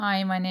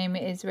Hi, my name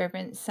is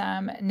Reverend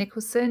Sam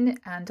Nicholson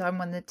and I'm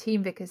one of the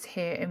team vicars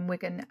here in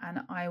Wigan, and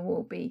I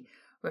will be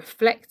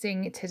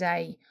reflecting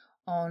today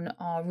on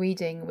our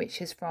reading,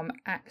 which is from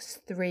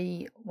Acts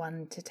 3,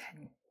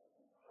 1-10.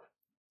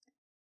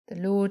 The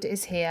Lord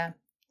is here,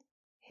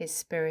 His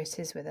Spirit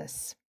is with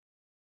us.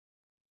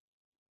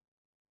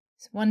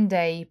 So one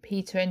day,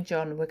 Peter and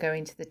John were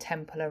going to the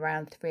temple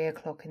around 3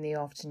 o'clock in the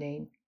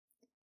afternoon.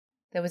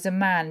 There was a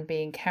man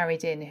being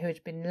carried in who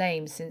had been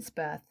lame since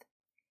birth.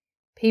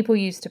 People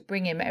used to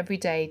bring him every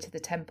day to the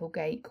temple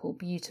gate called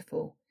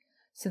Beautiful,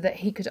 so that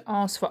he could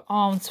ask for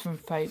alms from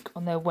folk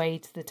on their way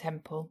to the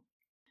temple.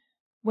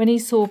 When he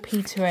saw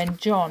Peter and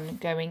John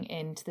going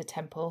into the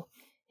temple,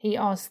 he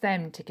asked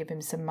them to give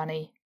him some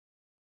money.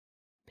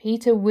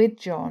 Peter, with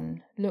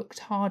John, looked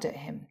hard at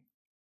him.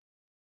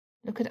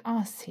 "Look at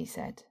us," he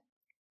said.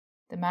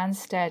 The man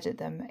stared at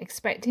them,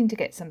 expecting to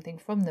get something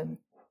from them.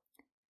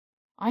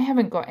 "I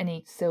haven't got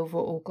any silver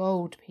or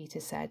gold," Peter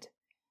said,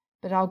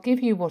 "but I'll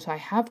give you what I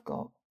have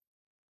got.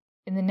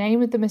 In the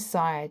name of the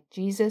Messiah,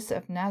 Jesus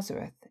of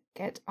Nazareth,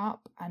 get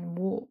up and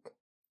walk."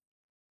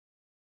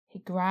 He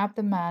grabbed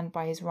the man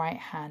by his right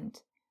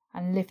hand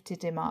and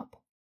lifted him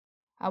up.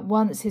 At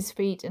once his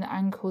feet and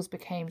ankles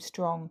became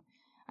strong,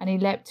 and he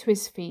leapt to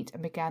his feet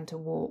and began to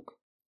walk.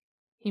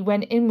 He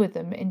went in with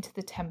them into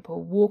the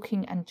temple,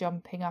 walking and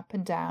jumping up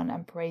and down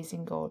and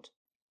praising God.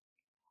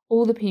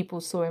 All the people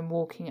saw him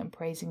walking and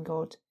praising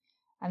God,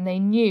 and they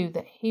knew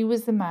that he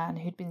was the man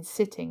who'd been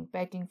sitting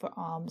begging for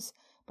alms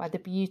by the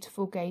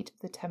beautiful gate of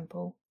the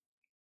temple.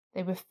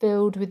 They were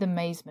filled with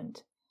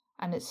amazement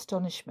and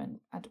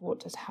astonishment at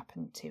what had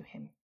happened to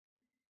him.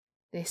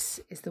 This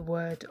is the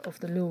word of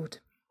the Lord.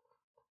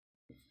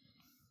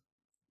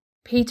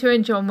 Peter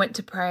and John went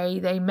to pray.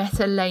 They met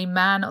a lame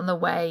man on the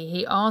way.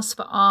 He asked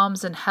for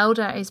alms and held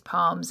out his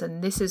palms,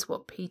 and this is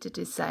what Peter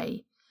did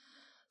say.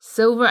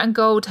 "Silver and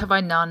gold have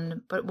I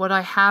none, but what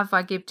I have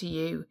I give to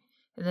you.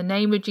 In the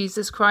name of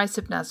Jesus Christ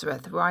of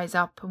Nazareth, rise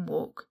up and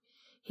walk."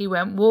 He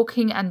went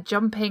walking and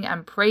jumping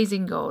and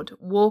praising God,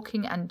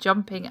 walking and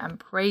jumping and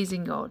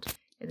praising God.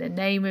 In the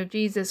name of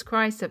Jesus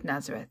Christ of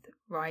Nazareth,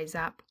 rise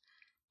up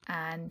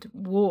and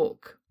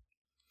walk.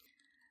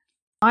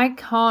 I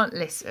can't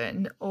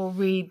listen or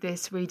read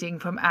this reading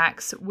from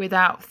Acts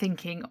without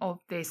thinking of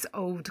this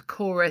old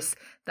chorus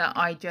that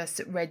I just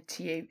read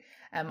to you.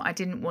 I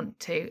didn't want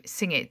to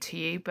sing it to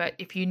you, but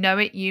if you know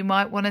it, you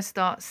might want to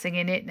start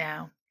singing it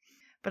now.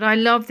 But I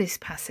love this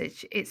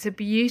passage. It's a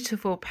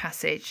beautiful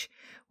passage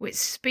which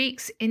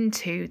speaks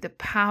into the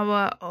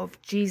power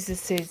of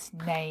Jesus'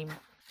 name.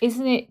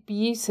 Isn't it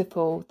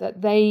beautiful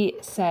that they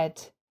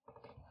said,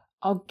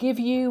 "I'll give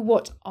you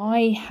what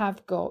I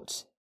have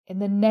got. In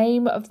the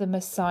name of the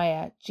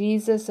Messiah,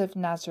 Jesus of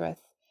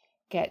Nazareth,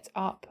 get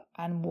up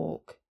and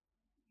walk."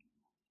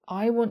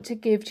 I want to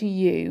give to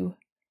you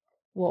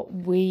what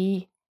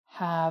we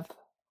have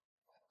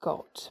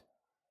got.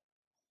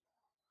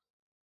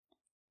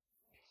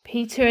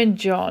 Peter and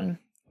John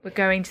were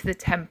going to the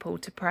temple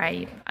to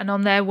pray, and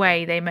on their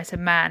way they met a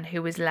man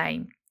who was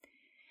lame.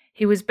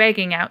 He was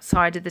begging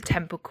outside of the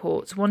temple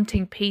courts,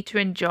 wanting Peter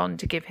and John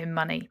to give him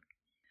money.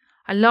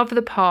 I love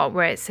the part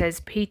where it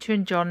says Peter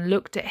and John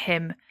looked at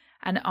him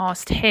and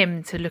asked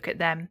him to look at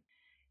them.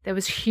 There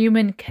was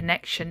human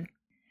connection.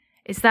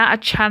 Is that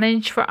a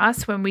challenge for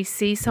us when we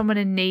see someone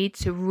in need,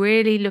 to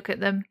really look at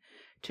them,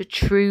 to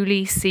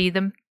truly see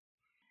them?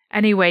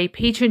 Anyway,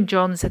 Peter and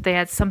John said they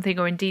had something,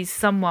 or indeed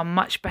someone,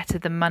 much better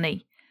than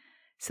money.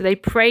 So they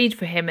prayed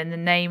for him in the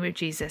name of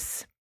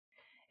Jesus.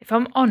 If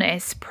I'm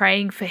honest,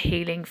 praying for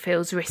healing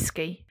feels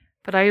risky,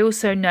 but I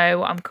also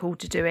know I'm called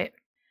to do it.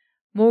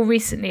 More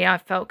recently, I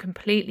felt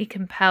completely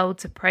compelled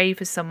to pray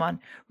for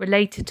someone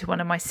related to one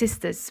of my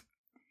sisters.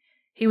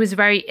 He was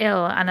very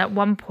ill, and at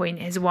one point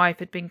his wife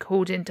had been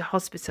called into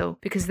hospital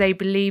because they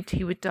believed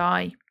he would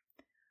die.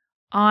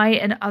 I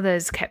and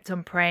others kept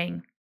on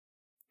praying.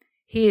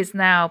 He is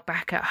now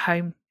back at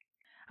home,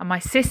 and my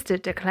sister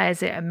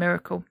declares it a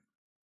miracle.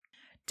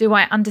 Do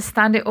I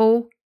understand it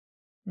all?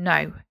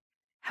 No.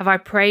 Have I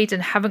prayed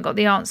and haven't got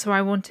the answer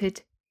I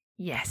wanted?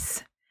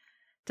 Yes.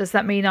 Does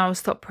that mean I will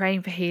stop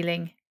praying for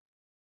healing?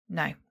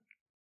 No.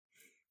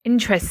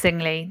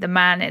 Interestingly, the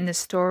man in the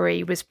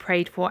story was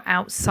prayed for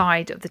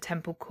outside of the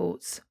temple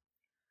courts.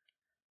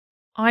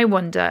 I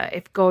wonder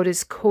if God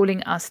is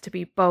calling us to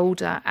be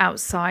bolder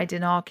outside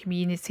in our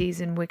communities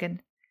in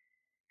Wigan.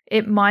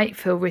 It might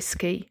feel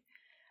risky,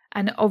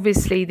 and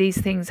obviously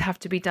these things have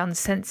to be done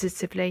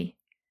sensitively.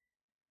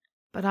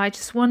 But I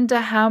just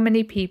wonder how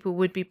many people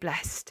would be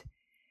blessed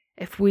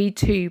if we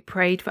too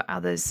prayed for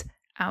others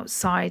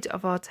outside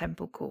of our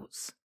temple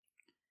courts.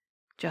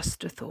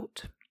 Just a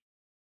thought.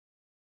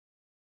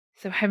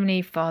 So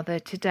Heavenly Father,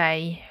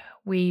 today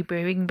we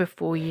bring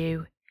before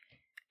you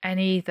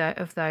any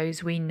of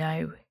those we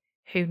know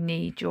who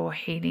need your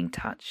healing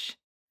touch.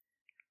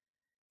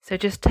 So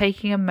just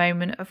taking a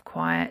moment of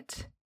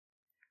quiet,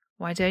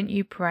 why don't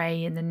you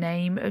pray in the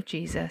name of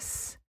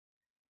Jesus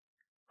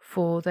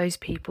for those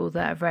people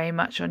that are very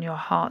much on your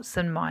hearts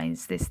and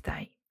minds this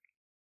day?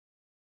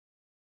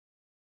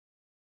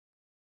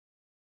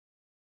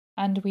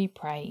 and we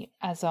pray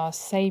as our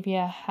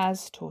Saviour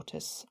has taught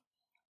us.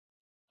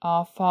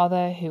 Our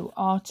Father, who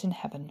art in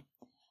heaven,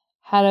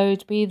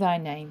 hallowed be thy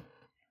name.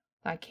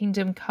 Thy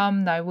kingdom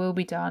come, thy will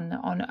be done,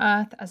 on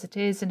earth as it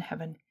is in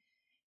heaven.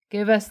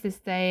 Give us this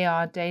day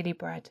our daily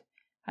bread,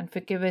 and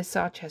forgive us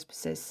our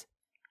trespasses,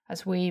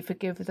 as we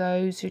forgive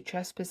those who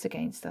trespass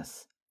against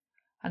us.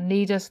 And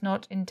lead us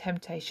not in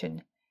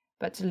temptation,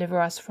 but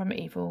deliver us from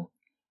evil.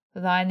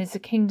 For thine is the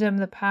kingdom,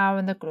 the power,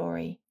 and the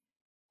glory,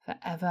 for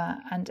ever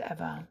and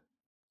ever.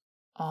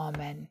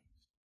 Amen.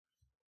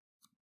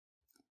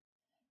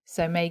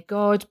 So may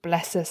God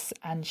bless us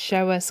and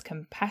show us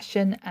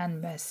compassion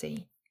and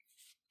mercy.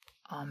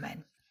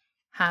 Amen.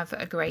 Have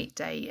a great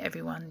day,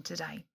 everyone, today.